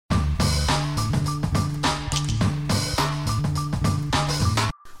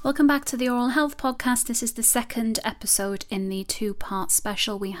Welcome back to the Oral Health Podcast. This is the second episode in the two-part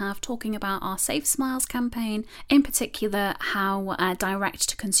special we have talking about our Safe Smiles campaign, in particular how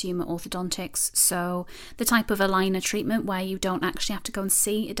direct-to-consumer orthodontics, so the type of aligner treatment where you don't actually have to go and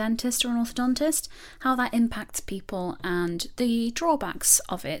see a dentist or an orthodontist, how that impacts people and the drawbacks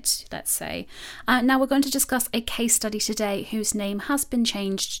of it, let's say. Now we're going to discuss a case study today whose name has been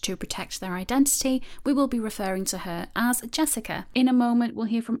changed to protect their identity. We will be referring to her as Jessica. In a moment, we'll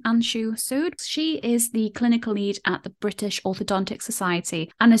hear from Anshu Sood. She is the clinical lead at the British Orthodontic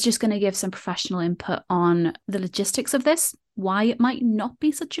Society and is just going to give some professional input on the logistics of this, why it might not be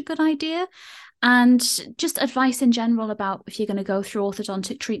such a good idea, and just advice in general about if you're going to go through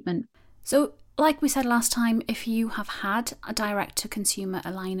orthodontic treatment. So, like we said last time, if you have had a direct-to-consumer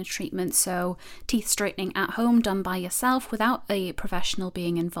aligner treatment, so teeth straightening at home done by yourself without a professional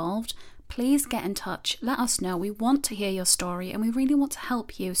being involved, please get in touch. Let us know. We want to hear your story and we really want to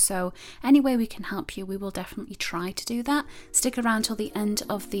help you. So any way we can help you, we will definitely try to do that. Stick around till the end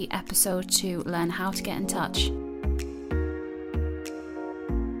of the episode to learn how to get in touch.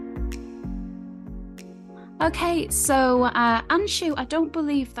 Okay, so Anshu, I don't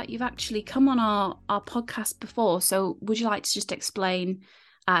believe that you've actually come on our podcast before. So would you like to just explain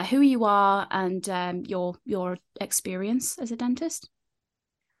who you are and your experience as a dentist?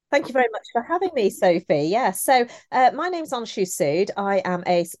 Thank you very much for having me, Sophie. Yeah, so my name's Anshu Sood. I am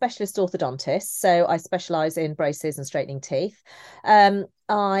a specialist orthodontist, so I specialise in braces and straightening teeth.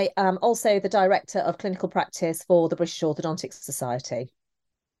 I am also the director of clinical practice for the British Orthodontic Society.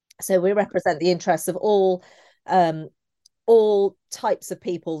 So we represent the interests of all types of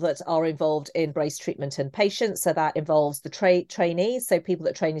people that are involved in brace treatment and patients. So that involves the trainees, so people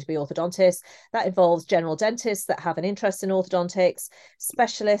that train to be orthodontists. That involves general dentists that have an interest in orthodontics,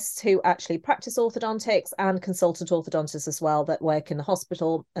 specialists who actually practice orthodontics, and consultant orthodontists as well that work in the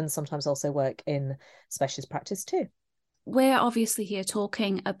hospital and sometimes also work in specialist practice too. We're obviously here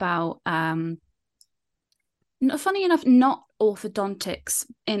talking about funny enough, not orthodontics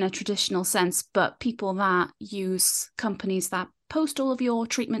in a traditional sense, but people that use companies that post all of your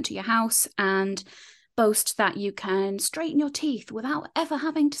treatment to your house and boast that you can straighten your teeth without ever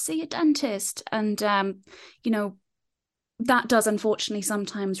having to see a dentist. And, that does unfortunately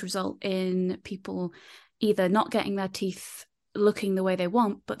sometimes result in people either not getting their teeth looking the way they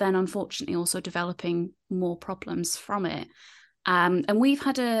want, but then unfortunately also developing more problems from it. And we've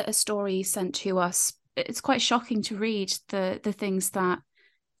had a story sent to us. It's quite shocking to read the things that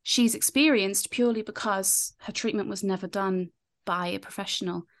she's experienced purely because her treatment was never done by a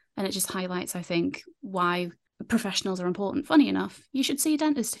professional. And it just highlights, I think, why professionals are important. Funny enough, you should see a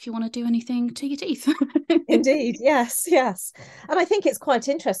dentist if you want to do anything to your teeth. Indeed, yes. And I think it's quite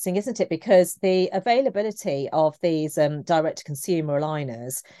interesting, isn't it? Because the availability of these direct-to-consumer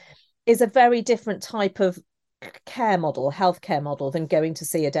aligners is a very different type of healthcare model than going to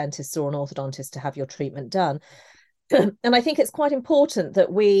see a dentist or an orthodontist to have your treatment done. And I think it's quite important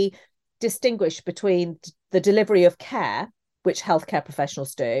that we distinguish between the delivery of care, which healthcare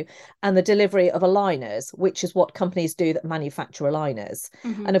professionals do, and the delivery of aligners, which is what companies do that manufacture aligners.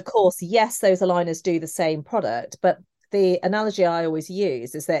 Mm-hmm. And of course, yes, those aligners do the same product, but the analogy I always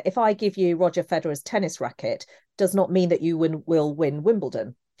use is that if I give you Roger Federer's tennis racket, does not mean that you will win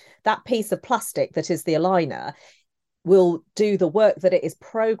Wimbledon. That piece of plastic that is the aligner will do the work that it is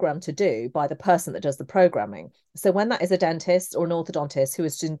programmed to do by the person that does the programming. So when that is a dentist or an orthodontist who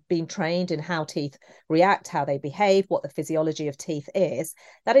has been trained in how teeth react, how they behave, what the physiology of teeth is,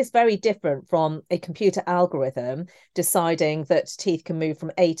 that is very different from a computer algorithm deciding that teeth can move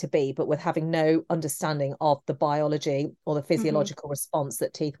from A to B, but with having no understanding of the biology or the physiological response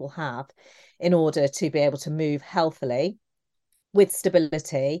that teeth will have in order to be able to move healthily with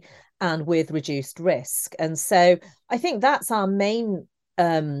stability and with reduced risk. And so I think that's our main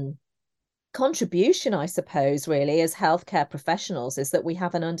contribution, I suppose, really, as healthcare professionals, is that we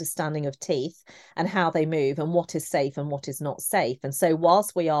have an understanding of teeth and how they move and what is safe and what is not safe. And so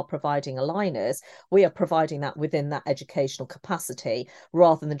whilst we are providing aligners, we are providing that within that educational capacity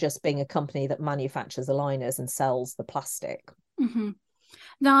rather than just being a company that manufactures aligners and sells the plastic. Mm-hmm.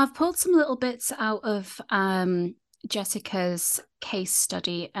 Now, I've pulled some little bits out of Jessica's case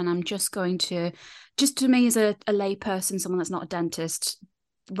study, and I'm just going to, just to me as a lay person, someone that's not a dentist,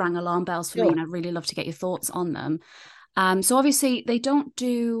 rang alarm bells for me, and I'd really love to get your thoughts on them. So obviously they don't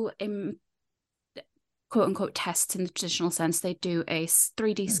do quote unquote tests in the traditional sense. They do a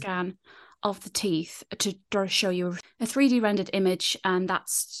 3D scan of the teeth to show you a 3D rendered image, and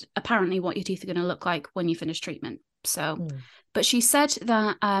that's apparently what your teeth are going to look like when you finish treatment. So, but she said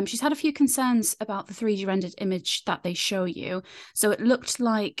that she's had a few concerns about the 3D rendered image that they show you. So it looked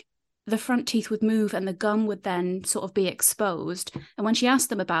like the front teeth would move and the gum would then sort of be exposed. And when she asked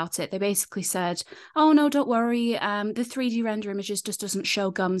them about it, they basically said, oh, no, don't worry. The 3D render images just doesn't show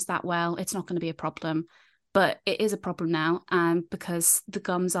gums that well. It's not going to be a problem. But it is a problem now because the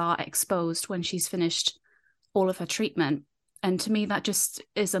gums are exposed when she's finished all of her treatment. And to me, that just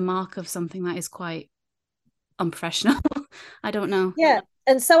is a mark of something that is quite unprofessional. I don't know. Yeah.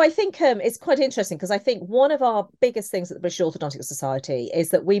 And so I think it's quite interesting because I think one of our biggest things at the British Orthodontic Society is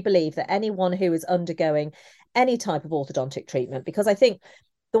that we believe that anyone who is undergoing any type of orthodontic treatment, because I think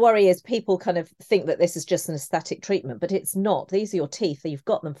the worry is people kind of think that this is just an aesthetic treatment, but it's not. These are your teeth, you've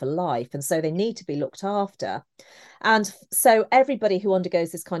got them for life, and so they need to be looked after. And so everybody who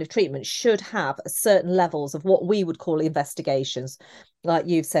undergoes this kind of treatment should have certain levels of what we would call investigations, like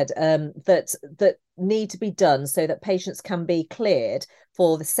you've said, that need to be done so that patients can be cleared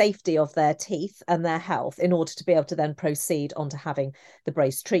for the safety of their teeth and their health in order to be able to then proceed on to having the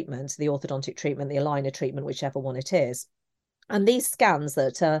brace treatment, the orthodontic treatment, the aligner treatment, whichever one it is. And these scans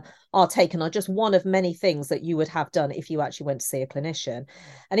that are taken are just one of many things that you would have done if you actually went to see a clinician.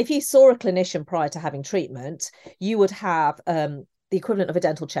 And if you saw a clinician prior to having treatment, you would have the equivalent of a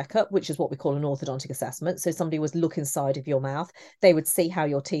dental checkup, which is what we call an orthodontic assessment. So somebody would look inside of your mouth. They would see how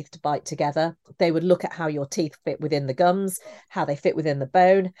your teeth bite together. They would look at how your teeth fit within the gums, how they fit within the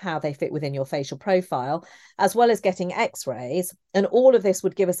bone, how they fit within your facial profile, as well as getting x-rays. And all of this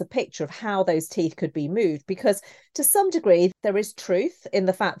would give us a picture of how those teeth could be moved, because to some degree, there is truth in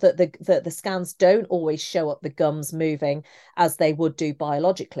the fact that the scans don't always show up the gums moving as they would do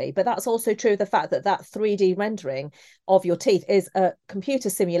biologically. But that's also true of the fact that that 3D rendering of your teeth is a computer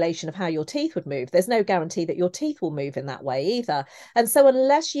simulation of how your teeth would move. There's no guarantee that your teeth will move in that way either. And so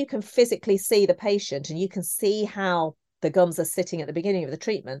unless you can physically see the patient and you can see how the gums are sitting at the beginning of the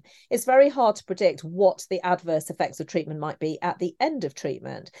treatment, it's very hard to predict what the adverse effects of treatment might be at the end of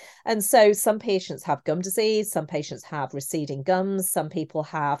treatment. And so some patients have gum disease, some patients have receding gums, some people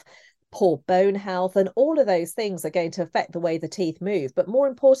have poor bone health, and all of those things are going to affect the way the teeth move, but more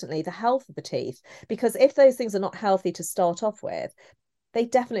importantly, the health of the teeth, because if those things are not healthy to start off with, they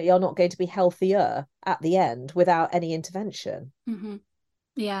definitely are not going to be healthier at the end without any intervention. Mm-hmm.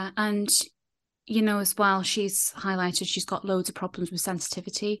 Yeah, and you know, as well, she's highlighted she's got loads of problems with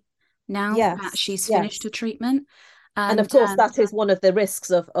sensitivity now that she's finished her treatment. And of course, that is one of the risks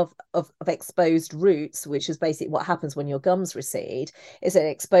of exposed roots, which is basically what happens when your gums recede, is it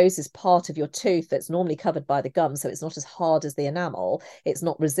exposes part of your tooth that's normally covered by the gum. So it's not as hard as the enamel. It's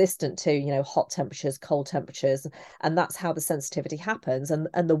not resistant to, you know, hot temperatures, cold temperatures. And that's how the sensitivity happens. And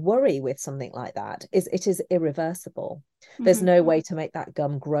the worry with something like that is it is irreversible. There's no way to make that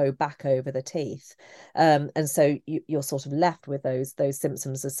gum grow back over the teeth. And so you're sort of left with those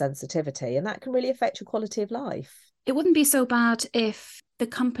symptoms of sensitivity. And that can really affect your quality of life. It wouldn't be so bad if the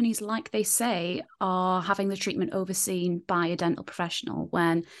companies, like they say, are having the treatment overseen by a dental professional,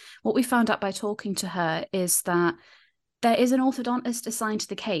 when what we found out by talking to her is that there is an orthodontist assigned to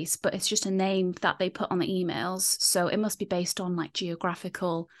the case, but it's just a name that they put on the emails. So it must be based on like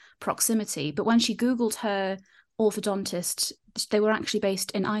geographical proximity. But when she Googled her orthodontist, they were actually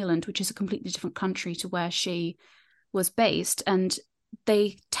based in Ireland, which is a completely different country to where she was based. And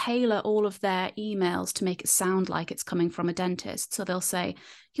they tailor all of their emails to make it sound like it's coming from a dentist. So they'll say,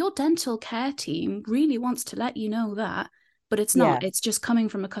 your dental care team really wants to let you know that, but it's not. It's just coming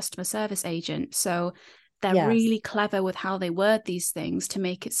from a customer service agent. So they're really clever with how they word these things to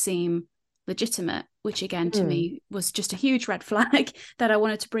make it seem legitimate, which again, to me, was just a huge red flag that I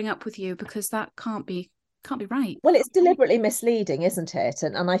wanted to bring up with you, because that can't be right. Well, it's deliberately misleading, isn't it?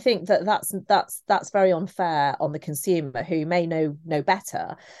 And I think that's very unfair on the consumer, who may know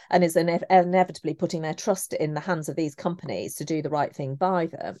better and is inevitably putting their trust in the hands of these companies to do the right thing by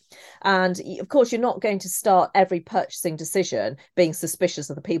them. And of course, you're not going to start every purchasing decision being suspicious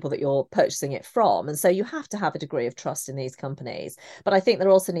of the people that you're purchasing it from. And so you have to have a degree of trust in these companies. But I think there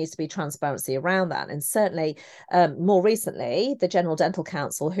also needs to be transparency around that. And certainly more recently, the General Dental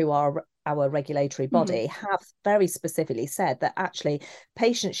Council, who are our regulatory body, have very specifically said that actually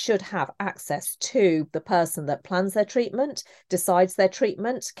patients should have access to the person that plans their treatment, decides their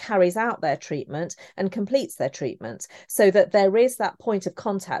treatment, carries out their treatment, and completes their treatment, so that there is that point of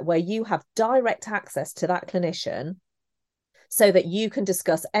contact where you have direct access to that clinician, so that you can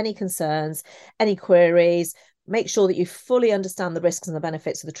discuss any concerns, any queries, make sure that you fully understand the risks and the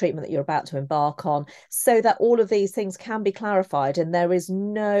benefits of the treatment that you're about to embark on, so that all of these things can be clarified and there is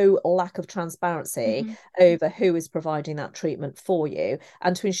no lack of transparency over who is providing that treatment for you,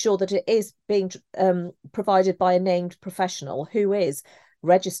 and to ensure that it is being provided by a named professional who is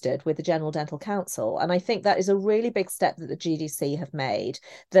registered with the General Dental Council. And I think that is a really big step that the GDC have made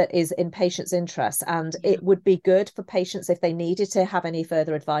that is in patients' interests. And it would be good for patients, if they needed to have any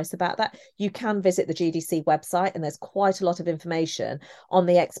further advice about that, you can visit the GDC website, and there's quite a lot of information on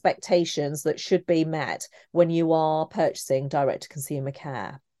the expectations that should be met when you are purchasing direct-to-consumer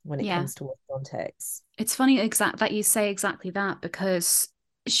care when it comes to orthodontics. It's funny that you say exactly that, because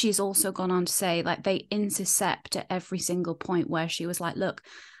she's also gone on to say, like, they intercept at every single point where she was like, look,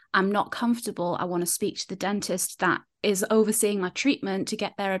 I'm not comfortable. I want to speak to the dentist that is overseeing my treatment to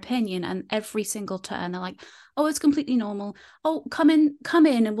get their opinion. And every single turn, they're like, oh, it's completely normal. Oh, come in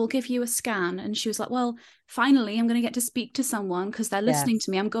and we'll give you a scan. And she was like, well, finally, I'm going to get to speak to someone because they're listening to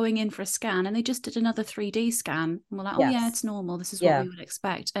me. I'm going in for a scan. And they just did another 3D scan. And we're like, oh, yeah, it's normal. This is what we would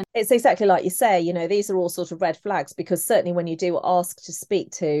expect. And it's exactly like you say, you know, these are all sort of red flags, because certainly when you do ask to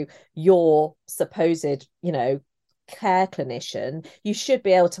speak to your supposed, you know, care clinician, you should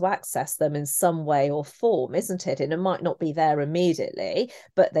be able to access them in some way or form, isn't it? And it might not be there immediately,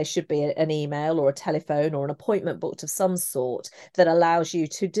 but there should be an email or a telephone or an appointment booked of some sort that allows you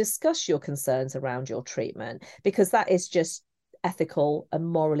to discuss your concerns around your treatment, because that is just ethical and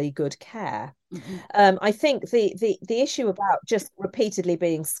morally good care. I think the issue about just repeatedly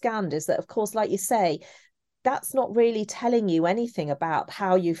being scanned is that, of course, like you say, that's not really telling you anything about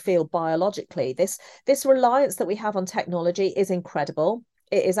how you feel biologically. This reliance that we have on technology is incredible.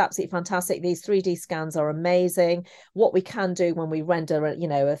 It is absolutely fantastic. These 3D scans are amazing. What we can do when we render a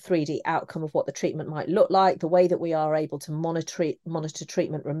 3D outcome of what the treatment might look like, the way that we are able to monitor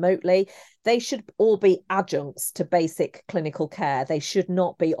treatment remotely, they should all be adjuncts to basic clinical care. They should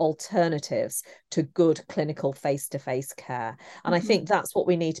not be alternatives to good clinical face-to-face care. And I think that's what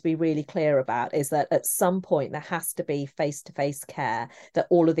we need to be really clear about, is that at some point there has to be face-to-face care that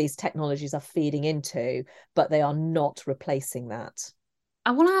all of these technologies are feeding into, but they are not replacing that. I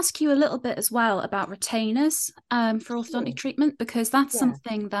want to ask you a little bit as well about retainers for orthodontic treatment, because that's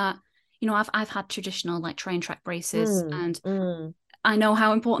something that, you know, I've had traditional like train track braces, and I know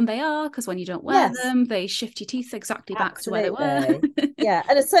how important they are, because when you don't wear them, they shift your teeth exactly back to where they were. Yeah,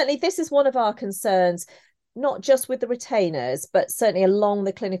 and certainly this is one of our concerns, not just with the retainers, but certainly along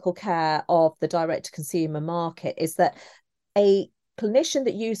the clinical care of the direct-to-consumer market, is that a clinician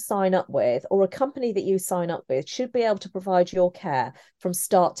that you sign up with, or a company that you sign up with, should be able to provide your care from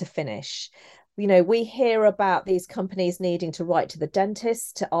start to finish. You know, we hear about these companies needing to write to the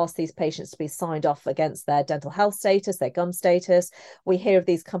dentist to ask these patients to be signed off against their dental health status, their gum status. We hear of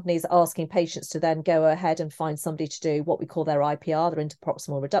these companies asking patients to then go ahead and find somebody to do what we call their IPR, their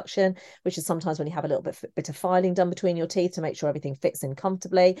interproximal reduction, which is sometimes when you have a little bit of filing done between your teeth to make sure everything fits in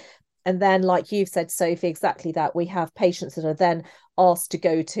comfortably. And then, like you've said, Sophie, exactly that, we have patients that are then asked to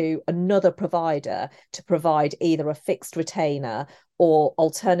go to another provider to provide either a fixed retainer or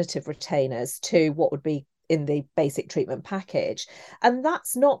alternative retainers to what would be in the basic treatment package. And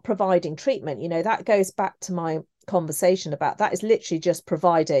that's not providing treatment. You know, that goes back to my conversation about that is literally just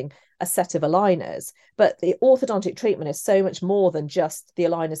providing a set of aligners. But the orthodontic treatment is so much more than just the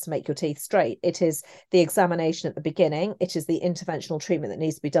aligners to make your teeth straight. It is the examination at the beginning. It is the interventional treatment that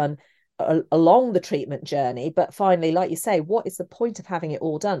needs to be done along the treatment journey. But finally, like you say, what is the point of having it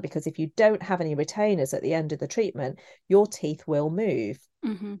all done? Because if you don't have any retainers at the end of the treatment, your teeth will move.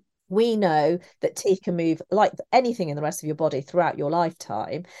 We know that teeth can move like anything in the rest of your body throughout your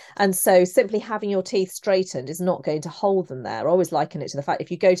lifetime. And so simply having your teeth straightened is not going to hold them there. I always liken it to the fact, if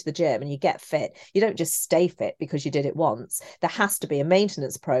you go to the gym and you get fit, you don't just stay fit because you did it once. There has to be a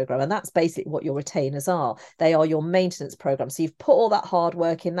maintenance program. And that's basically what your retainers are. They are your maintenance program. So you've put all that hard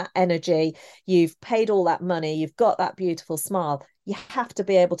work in, that energy, you've paid all that money, you've got that beautiful smile. You have to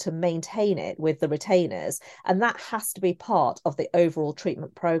be able to maintain it with the retainers. And that has to be part of the overall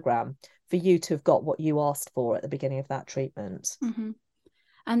treatment program for you to have got what you asked for at the beginning of that treatment.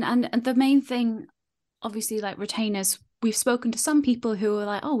 And the main thing, obviously, like retainers, we've spoken to some people who are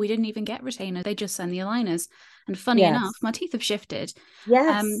like, oh, we didn't even get retainers, they just send the aligners. And funny enough, my teeth have shifted.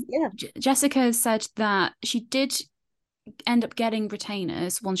 Jessica said that she did end up getting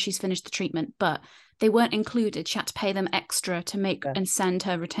retainers once she's finished the treatment, but they weren't included. She had to pay them extra to make and send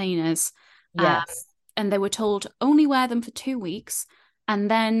her retainers. And they were told only wear them for 2 weeks, and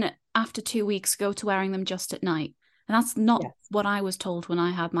then after 2 weeks go to wearing them just at night. And that's not what I was told when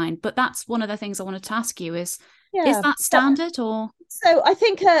I had mine. But that's one of the things I wanted to ask you is, Is Yeah. that standard or? So I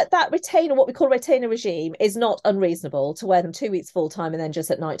think that retainer, what we call retainer regime, is not unreasonable to wear them 2 weeks full time and then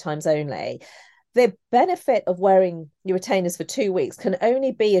just at night times only. The benefit of wearing your retainers for 2 weeks can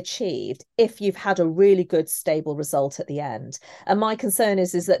only be achieved if you've had a really good stable result at the end. And my concern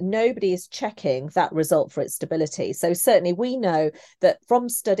is that nobody is checking that result for its stability. So certainly we know that from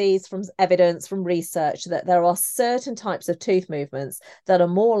studies, from evidence, from research, that there are certain types of tooth movements that are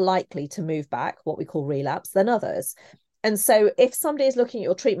more likely to move back, what we call relapse, than others. And so, if somebody is looking at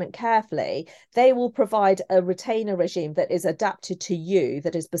your treatment carefully, they will provide a retainer regime that is adapted to you,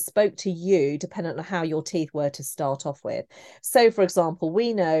 that is bespoke to you, depending on how your teeth were to start off with. So, for example,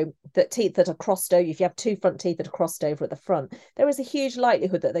 we know that teeth that are crossed over, if you have two front teeth that are crossed over at the front, there is a huge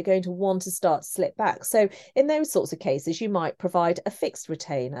likelihood that they're going to want to start to slip back. So, in those sorts of cases, you might provide a fixed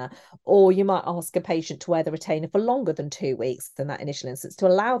retainer, or you might ask a patient to wear the retainer for longer than 2 weeks in that initial instance to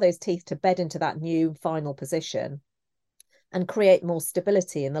allow those teeth to bed into that new final position and create more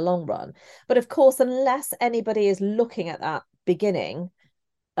stability in the long run. But of course, unless anybody is looking at that beginning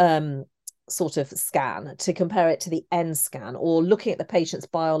sort of scan to compare it to the end scan, or looking at the patient's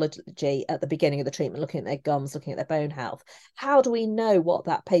biology at the beginning of the treatment, looking at their gums, looking at their bone health, how do we know what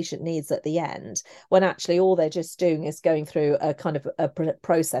that patient needs at the end when actually all they're just doing is going through a kind of a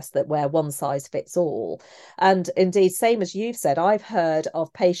process that where one size fits all? And indeed, same as you've said, I've heard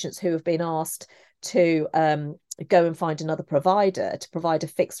of patients who have been asked to go and find another provider to provide a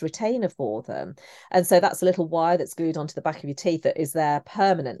fixed retainer for them. And so that's a little wire that's glued onto the back of your teeth that is there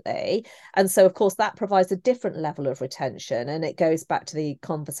permanently. And so, of course, that provides a different level of retention. And it goes back to the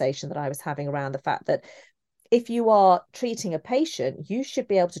conversation that I was having around the fact that if you are treating a patient, you should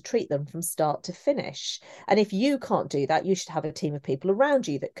be able to treat them from start to finish. And if you can't do that, you should have a team of people around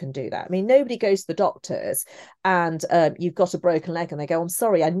you that can do that. I mean, nobody goes to the doctors and you've got a broken leg and they go, I'm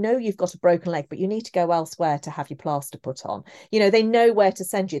sorry, I know you've got a broken leg, but you need to go elsewhere to have your plaster put on. You know, they know where to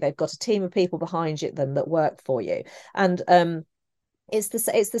send you. They've got a team of people behind you, them that work for you. And it's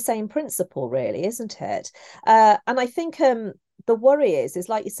the same principle, really, isn't it? And I think the worry is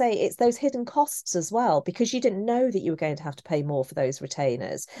like you say, it's those hidden costs as well, because you didn't know that you were going to have to pay more for those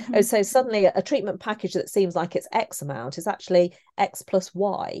retainers. Mm-hmm. Oh, so suddenly a treatment package that seems like it's X amount is actually X plus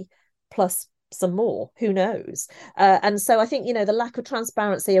Y plus some more, who knows? And so I think, you know, the lack of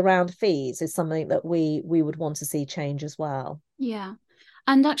transparency around fees is something that we would want to see change as well. Yeah.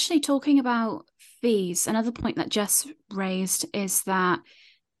 And actually talking about fees, another point that Jess raised is that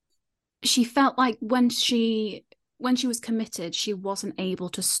she felt like when she was committed, she wasn't able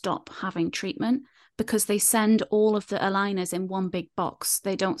to stop having treatment because they send all of the aligners in one big box.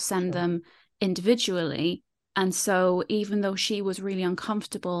 They don't send them individually. And so even though she was really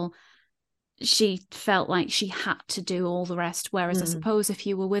uncomfortable, she felt like she had to do all the rest. Whereas I suppose if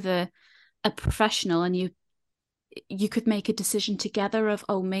you were with a professional and you could make a decision together of,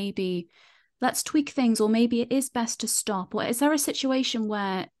 oh, maybe let's tweak things, or maybe it is best to stop. Or is there a situation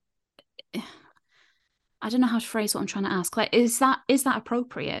where, I don't know how to phrase what I'm trying to ask. Like, is that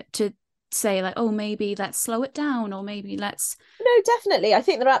appropriate to say like, oh, maybe let's slow it down, or maybe let's... No, definitely. I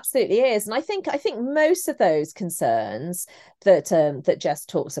think there absolutely is. And I think most of those concerns that that Jess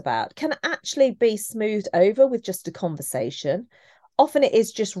talks about can actually be smoothed over with just a conversation. Often it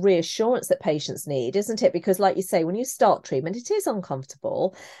is just reassurance that patients need, isn't it? Because like you say, when you start treatment, it is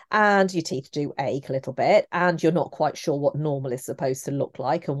uncomfortable and your teeth do ache a little bit and you're not quite sure what normal is supposed to look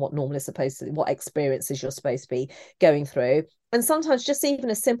like and what experiences you're supposed to be going through. And sometimes just even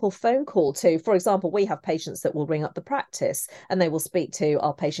a simple phone call to, for example, we have patients that will ring up the practice and they will speak to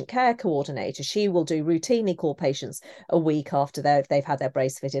our patient care coordinator. She will routinely call patients a week after they've had their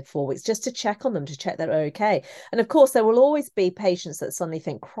brace fitted, 4 weeks, just to check on them, to check they're okay. And of course, there will always be patients that suddenly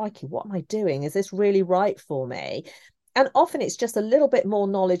think, crikey, what am I doing? Is this really right for me? And often it's just a little bit more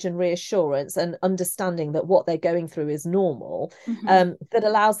knowledge and reassurance and understanding that what they're going through is normal, that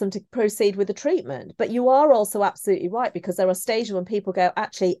allows them to proceed with the treatment. But you are also absolutely right, because there are stages when people go,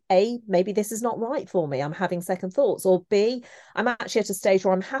 actually, A, maybe this is not right for me, I'm having second thoughts, or B, I'm actually at a stage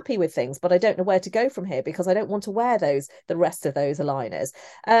where I'm happy with things, but I don't know where to go from here because I don't want to wear the rest of those aligners.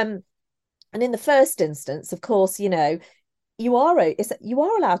 And in the first instance, of course, you know, you are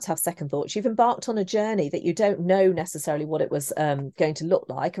allowed to have second thoughts. You've embarked on a journey that you don't know necessarily what it was going to look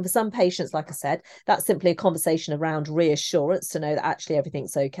like. And for some patients, like I said, that's simply a conversation around reassurance to know that actually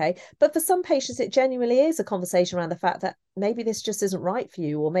everything's okay. But for some patients, it genuinely is a conversation around the fact that maybe this just isn't right for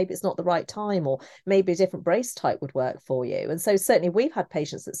you, or maybe it's not the right time, or maybe a different brace type would work for you. And so certainly we've had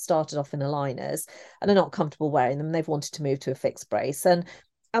patients that started off in aligners and are not comfortable wearing them. They've wanted to move to a fixed brace. And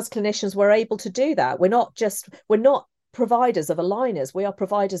as clinicians, we're able to do that. We're not providers of aligners. We are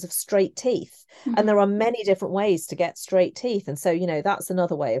providers of straight teeth. And there are many different ways to get straight teeth. And so, that's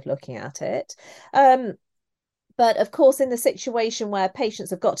another way of looking at it. But of course, in the situation where patients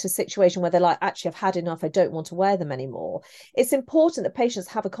have got to a situation where they're like, actually, I've had enough, I don't want to wear them anymore, it's important that patients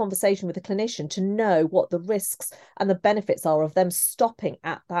have a conversation with a clinician to know what the risks and the benefits are of them stopping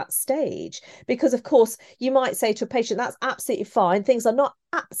at that stage. Because, of course, you might say to a patient, that's absolutely fine. Things are not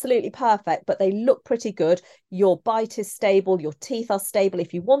absolutely perfect, but they look pretty good. Your bite is stable, your teeth are stable.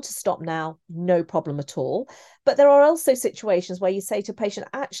 If you want to stop now, no problem at all. But there are also situations where you say to a patient,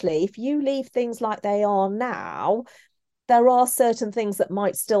 actually, if you leave things like they are now, there are certain things that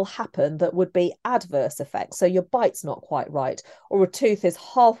might still happen that would be adverse effects. So your bite's not quite right, or a tooth is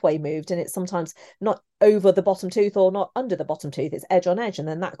halfway moved and it's sometimes not over the bottom tooth or not under the bottom tooth, it's edge on edge, and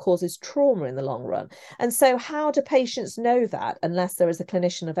then that causes trauma in the long run. And so how do patients know that unless there is a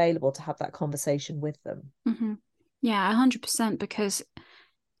clinician available to have that conversation with them? Yeah, 100%, because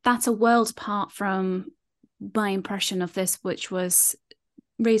that's a world apart from my impression of this, which was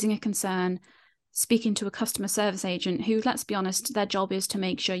raising a concern, speaking to a customer service agent who, let's be honest, their job is to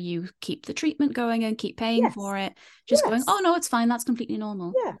make sure you keep the treatment going and keep paying for it, just going, oh no, it's fine, that's completely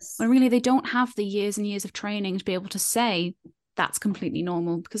normal. When really they don't have the years and years of training to be able to say that's completely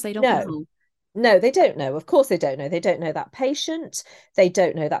normal, because they don't know. No, they don't know. Of course they don't know. They don't know that patient. They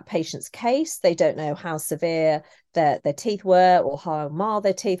don't know that patient's case. They don't know how severe their teeth were or how mild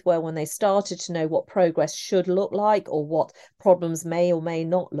their teeth were when they started, to know what progress should look like or what problems may or may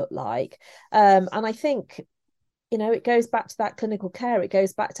not look like. And I think, it goes back to that clinical care. It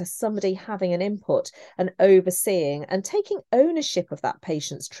goes back to somebody having an input and overseeing and taking ownership of that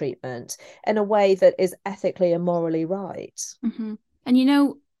patient's treatment in a way that is ethically and morally right.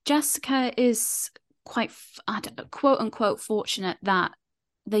 And Jessica is quite, quote unquote, fortunate that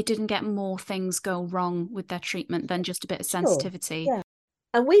they didn't get more things go wrong with their treatment than just a bit of sensitivity. Yeah.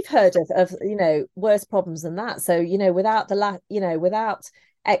 And we've heard of worse problems than that. So, without without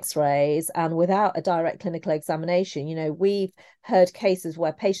x-rays and without a direct clinical examination, we've heard cases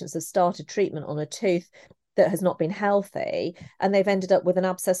where patients have started treatment on a tooth that has not been healthy, and they've ended up with an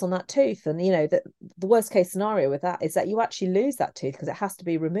abscess on that tooth. And the worst case scenario with that is that you actually lose that tooth because it has to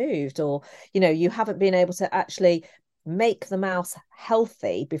be removed, or you haven't been able to actually make the mouth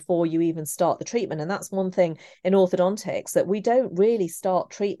healthy before you even start the treatment. And that's one thing in orthodontics, that we don't really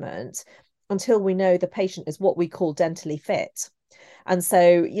start treatment until we know the patient is what we call dentally fit. And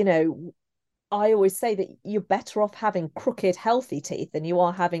so I always say that you're better off having crooked healthy teeth than you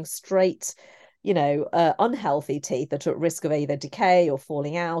are having straight unhealthy teeth that are at risk of either decay or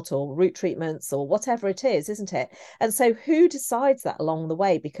falling out or root treatments or whatever it is, isn't it? And so who decides that along the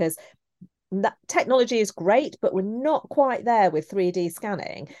way? Because that technology is great, but we're not quite there with 3D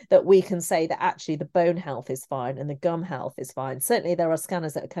scanning that we can say that actually the bone health is fine and the gum health is fine. Certainly there are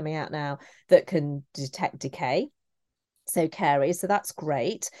scanners that are coming out now that can detect decay, so caries, so that's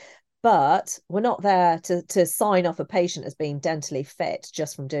great. But we're not there to sign off a patient as being dentally fit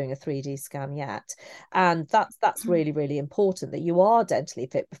just from doing a 3D scan yet. And that's really, really important, that you are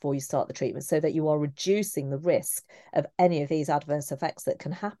dentally fit before you start the treatment, so that you are reducing the risk of any of these adverse effects that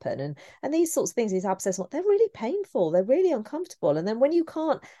can happen. And these sorts of things, these abscesses, they're really painful, they're really uncomfortable. And then when you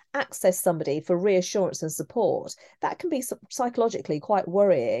can't access somebody for reassurance and support, that can be psychologically quite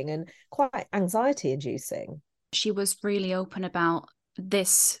worrying and quite anxiety inducing. She was really open about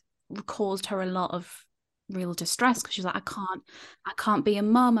this. Caused her a lot of real distress, because she's like, I can't be a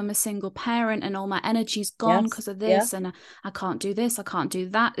mum, I'm a single parent, and all my energy's gone because of this, and I can't do this, I can't do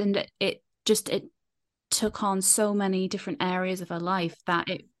that. And it took on so many different areas of her life that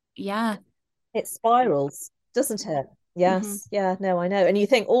it spirals, doesn't it? Yes. Yeah, no, I know. And you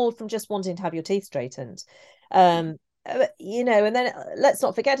think all from just wanting to have your teeth straightened. And then let's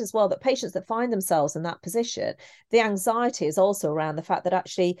not forget as well that patients that find themselves in that position, the anxiety is also around the fact that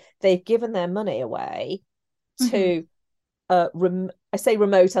actually they've given their money away to I say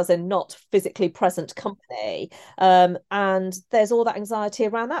remote as in not physically present company, and there's all that anxiety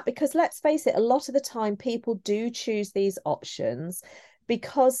around that, because let's face it, a lot of the time people do choose these options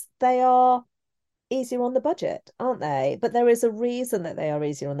because they are easier on the budget, aren't they? But there is a reason that they are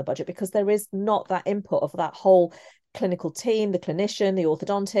easier on the budget, because there is not that input of that whole clinical team, the clinician, the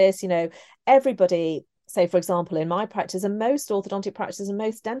orthodontist, everybody. Say, for example, in my practice and most orthodontic practices and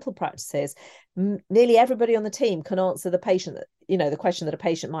most dental practices, nearly everybody on the team can answer the patient, the question that a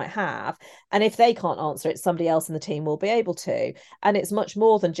patient might have. And if they can't answer it, somebody else in the team will be able to. And it's much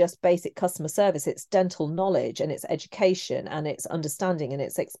more than just basic customer service. It's dental knowledge and it's education and it's understanding and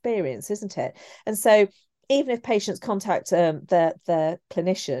it's experience, isn't it? And so even if patients contact their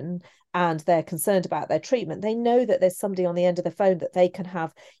clinician and they're concerned about their treatment, they know that there's somebody on the end of the phone that they can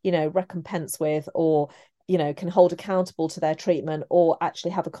have, recompense with, or can hold accountable to their treatment, or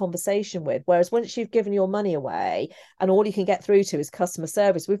actually have a conversation with. Whereas once you've given your money away and all you can get through to is customer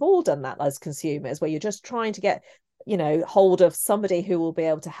service, we've all done that as consumers, where you're just trying to get hold of somebody who will be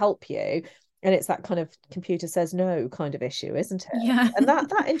able to help you, and it's that kind of computer says no kind of issue, isn't it? Yeah. And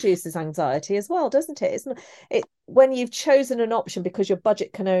that induces anxiety as well, doesn't it? Isn't it, when you've chosen an option because your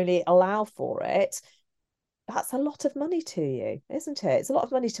budget can only allow for it, that's a lot of money to you, isn't it? It's a lot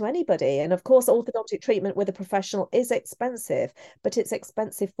of money to anybody. And of course, orthodontic treatment with a professional is expensive, but it's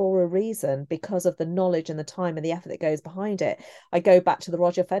expensive for a reason, because of the knowledge and the time and the effort that goes behind it. I go back to the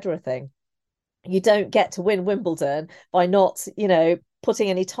Roger Federer thing. You don't get to win Wimbledon by not,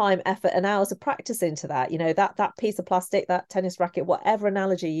 putting any time, effort, and hours of practice into that. That piece of plastic, that tennis racket, whatever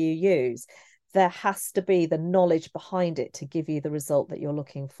analogy you use, there has to be the knowledge behind it to give you the result that you're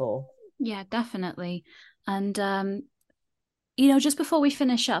looking for. Yeah, definitely. And, just before we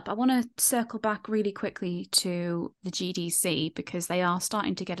finish up, I want to circle back really quickly to the GDC, because they are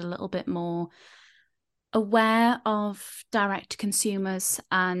starting to get a little bit more aware of direct consumers.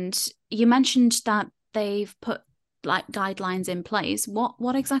 And you mentioned that they've put like guidelines in place.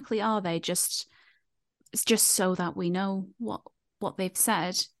 What exactly are they? It's just so that we know what they've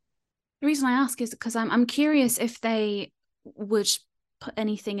said. The reason I ask is because I'm curious if they would put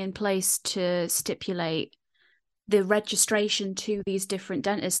anything in place to stipulate the registration to these different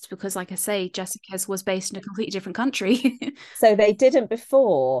dentists, because like I say, Jessica's was based in a completely different country. So they didn't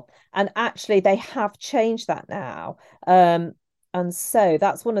before, and actually they have changed that now. And so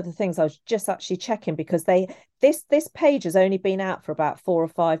that's one of the things I was just actually checking, because this page has only been out for about 4 or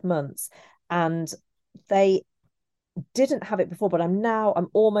 5 months, and they didn't have it before, but I'm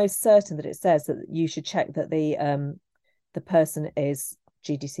almost certain that it says that you should check that the person is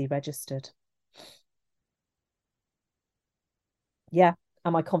GDC registered. Yeah.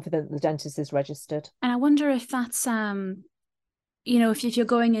 Am I confident the dentist is registered? And I wonder if that's if you're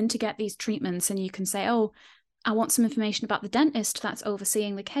going in to get these treatments and you can say, oh, I want some information about the dentist that's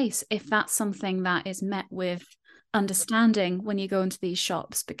overseeing the case, if that's something that is met with understanding when you go into these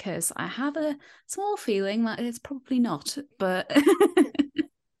shops, because I have a small feeling that it's probably not, but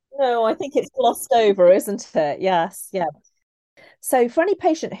No, I think it's glossed over, isn't it? Yes, yeah. So for any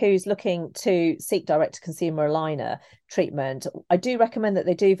patient who's looking to seek direct-to-consumer aligner treatment, I do recommend that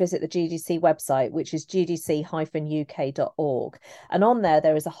they do visit the GDC website, which is gdc-uk.org. And on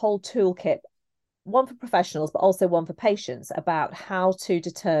there is a whole toolkit, one for professionals, but also one for patients, about how to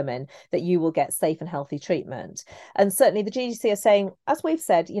determine that you will get safe and healthy treatment. And certainly the GDC are saying, as we've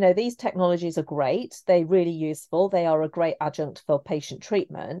said, these technologies are great. They're really useful. They are a great adjunct for patient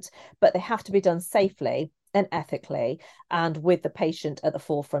treatment, but they have to be done safely and ethically, and with the patient at the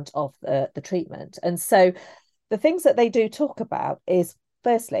forefront of the treatment. And so the things that they do talk about is,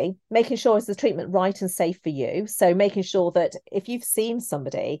 firstly, making sure is the treatment right and safe for you. So making sure that if you've seen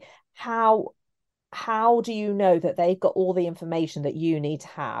somebody, how do you know that they've got all the information that you need to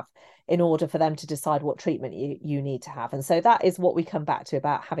have in order for them to decide what treatment you need to have? And so that is what we come back to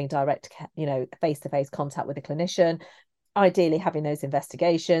about having direct, face-to-face contact with a clinician, ideally having those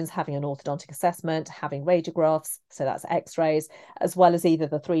investigations, having an orthodontic assessment, having radiographs, so that's x-rays, as well as either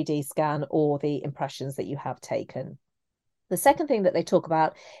the 3D scan or the impressions that you have taken. The second thing that they talk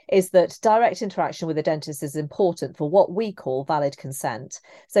about is that direct interaction with a dentist is important for what we call valid consent.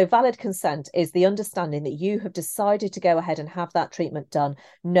 So valid consent is the understanding that you have decided to go ahead and have that treatment done,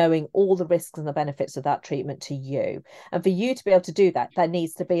 knowing all the risks and the benefits of that treatment to you. And for you to be able to do that, there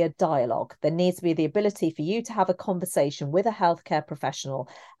needs to be a dialogue. There needs to be the ability for you to have a conversation with a healthcare professional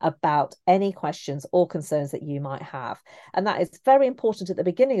about any questions or concerns that you might have. And that is very important at the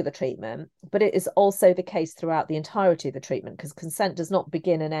beginning of the treatment, but it is also the case throughout the entirety of the treatment, because consent does not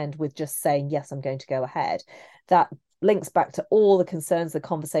begin and end with just saying, yes, I'm going to go ahead. That links back to all the concerns, the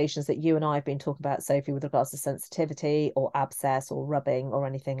conversations that you and I have been talking about, Sophie, with regards to sensitivity or abscess or rubbing or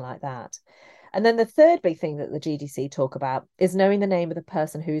anything like that. And then the third big thing that the GDC talk about is knowing the name of the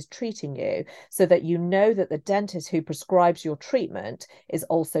person who is treating you, so that you know that the dentist who prescribes your treatment is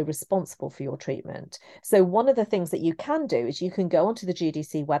also responsible for your treatment. So one of the things that you can do is you can go onto the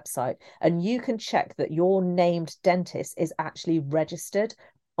GDC website and you can check that your named dentist is actually registered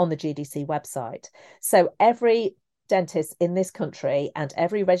on the GDC website. So every dentists in this country and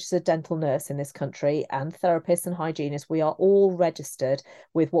every registered dental nurse in this country and therapists and hygienists, we are all registered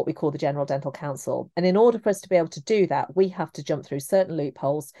with what we call the General Dental Council. And in order for us to be able to do that, we have to jump through certain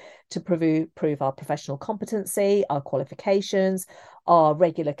loopholes to prove our professional competency, our qualifications, our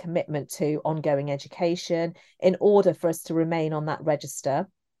regular commitment to ongoing education, in order for us to remain on that register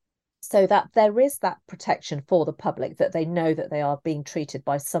so that there is that protection for the public, that they know that they are being treated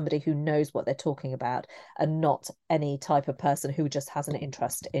by somebody who knows what they're talking about and not any type of person who just has an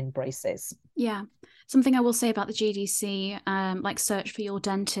interest in braces. Yeah. Something I will say about the GDC, like search for your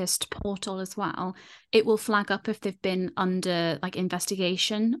dentist portal as well, it will flag up if they've been under like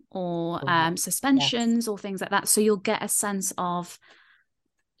investigation or suspensions or things like that. So you'll get a sense of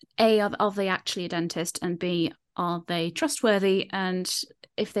A, are they actually a dentist, and B, are they trustworthy? And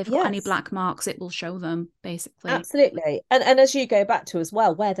if they've got any black marks, it will show them, basically. Absolutely. And as you go back to as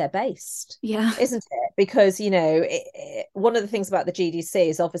well, where they're based. Yeah. Isn't it? Because, you know, one of the things about the GDC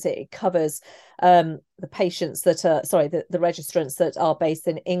is obviously it covers the patients that are, the registrants that are based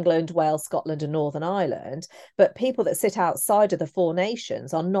in England, Wales, Scotland and Northern Ireland. But people that sit outside of the four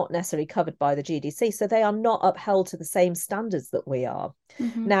nations are not necessarily covered by the GDC. So they are not upheld to the same standards that we are.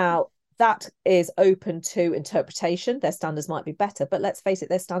 Mm-hmm. Now, that is open to interpretation. Their standards might be better, but let's face it,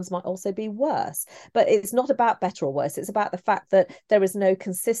 their standards might also be worse. But it's not about better or worse. It's about the fact that there is no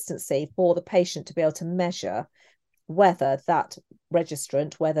consistency for the patient to be able to measure whether that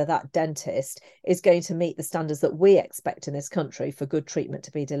registrant, whether that dentist is going to meet the standards that we expect in this country for good treatment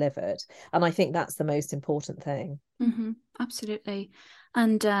to be delivered. And I think that's the most important thing. Mm-hmm. Absolutely.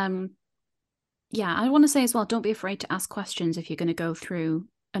 And yeah, I want to say as well, don't be afraid to ask questions if you're going to go through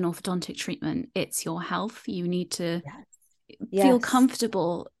an orthodontic treatment. It's your health. You need to feel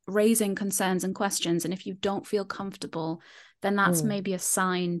comfortable raising concerns and questions. And if you don't feel comfortable, then that's maybe a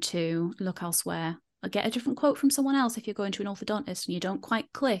sign to look elsewhere or get a different quote from someone else if you're going to an orthodontist and you don't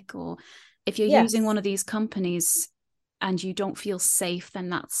quite click, or if you're using one of these companies and you don't feel safe, then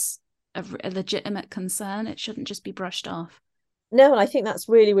that's a legitimate concern. It shouldn't just be brushed off. No, and I think that's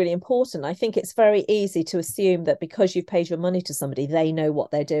really, really important. I think it's very easy to assume that because you've paid your money to somebody, they know what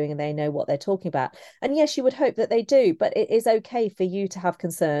they're doing and they know what they're talking about. And yes, you would hope that they do, but it is okay for you to have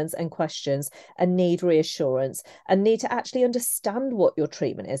concerns and questions and need reassurance and need to actually understand what your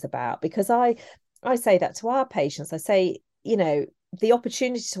treatment is about. Because I say that to our patients. I say, you know, the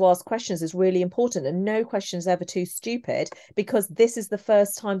opportunity to ask questions is really important, and no question is ever too stupid, because this is the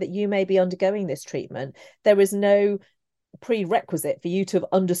first time that you may be undergoing this treatment. There is no prerequisite for you to have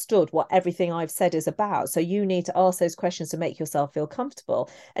understood what everything I've said is about. So you need to ask those questions to make yourself feel comfortable.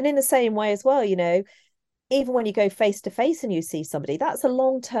 And in the same way as well, you know, even when you go face to face and you see somebody, that's a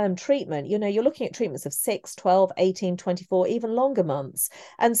long-term treatment. You know, you're looking at treatments of 6, 12, 18, 24, even longer months.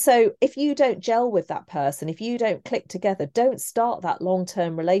 And so if you don't gel with that person, if you don't click together, don't start that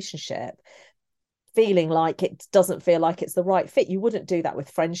long-term relationship feeling like it doesn't feel like it's the right fit. You wouldn't do that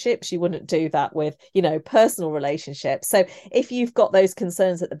with friendships. You wouldn't do that with, you know, personal relationships. So if you've got those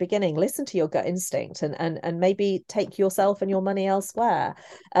concerns at the beginning, listen to your gut instinct and maybe take yourself and your money elsewhere.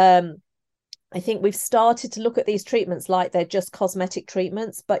 I think we've started to look at these treatments like they're just cosmetic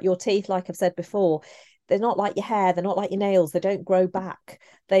treatments, but your teeth, like I've said before, they're not like your hair, they're not like your nails, they don't grow back.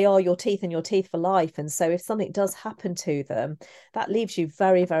 They are your teeth and your teeth for life. And so if something does happen to them, that leaves you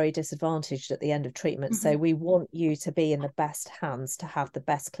very, very disadvantaged at the end of treatment. So we want you to be in the best hands to have the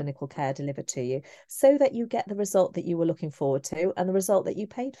best clinical care delivered to you so that you get the result that you were looking forward to and the result that you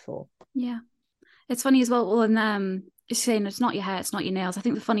paid for. Yeah. It's funny as well, and saying it's not your hair, it's not your nails. I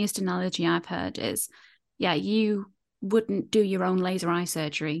think the funniest analogy I've heard is, you wouldn't do your own laser eye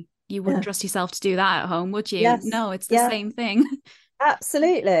surgery. You wouldn't trust yourself to do that at home, would you? Yes. No, it's the same thing.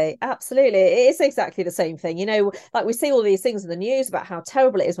 Absolutely. It is exactly the same thing. You know, like we see all these things in the news about how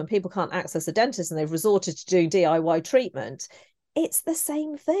terrible it is when people can't access a dentist and they've resorted to doing DIY treatment. It's the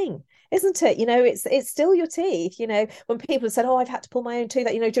same thing, isn't it? You know, it's still your teeth. You know, when people have said, "Oh, I've had to pull my own tooth,"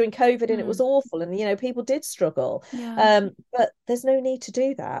 you know, during COVID, and it was awful, and you know, people did struggle. But there's no need to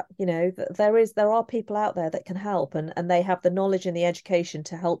do that. You know, there are people out there that can help, and they have the knowledge and the education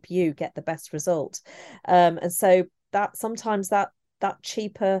to help you get the best result. And so that sometimes that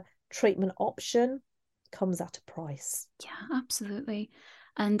cheaper treatment option comes at a price. Yeah, absolutely.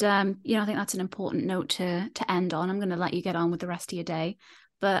 And, you know, I think that's an important note to end on. I'm going to let you get on with the rest of your day.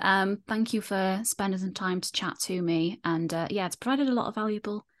 But thank you for spending some time to chat to me. And it's provided a lot of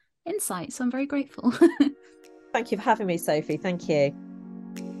valuable insight. So I'm very grateful. Thank you for having me, Sophie. Thank you.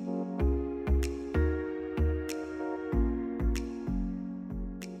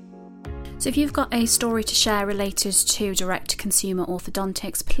 So if you've got a story to share related to direct-to-consumer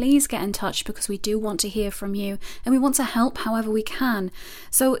orthodontics, please get in touch, because we do want to hear from you and we want to help however we can.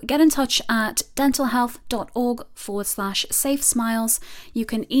 So get in touch at dentalhealth.org/safe smiles. You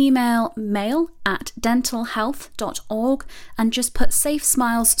can email mail@dentalhealth.org and just put Safe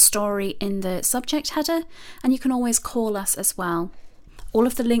Smiles story in the subject header, and you can always call us as well. All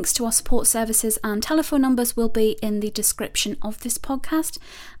of the links to our support services and telephone numbers will be in the description of this podcast.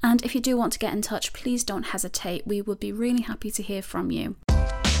 And if you do want to get in touch, please don't hesitate. We would be really happy to hear from you.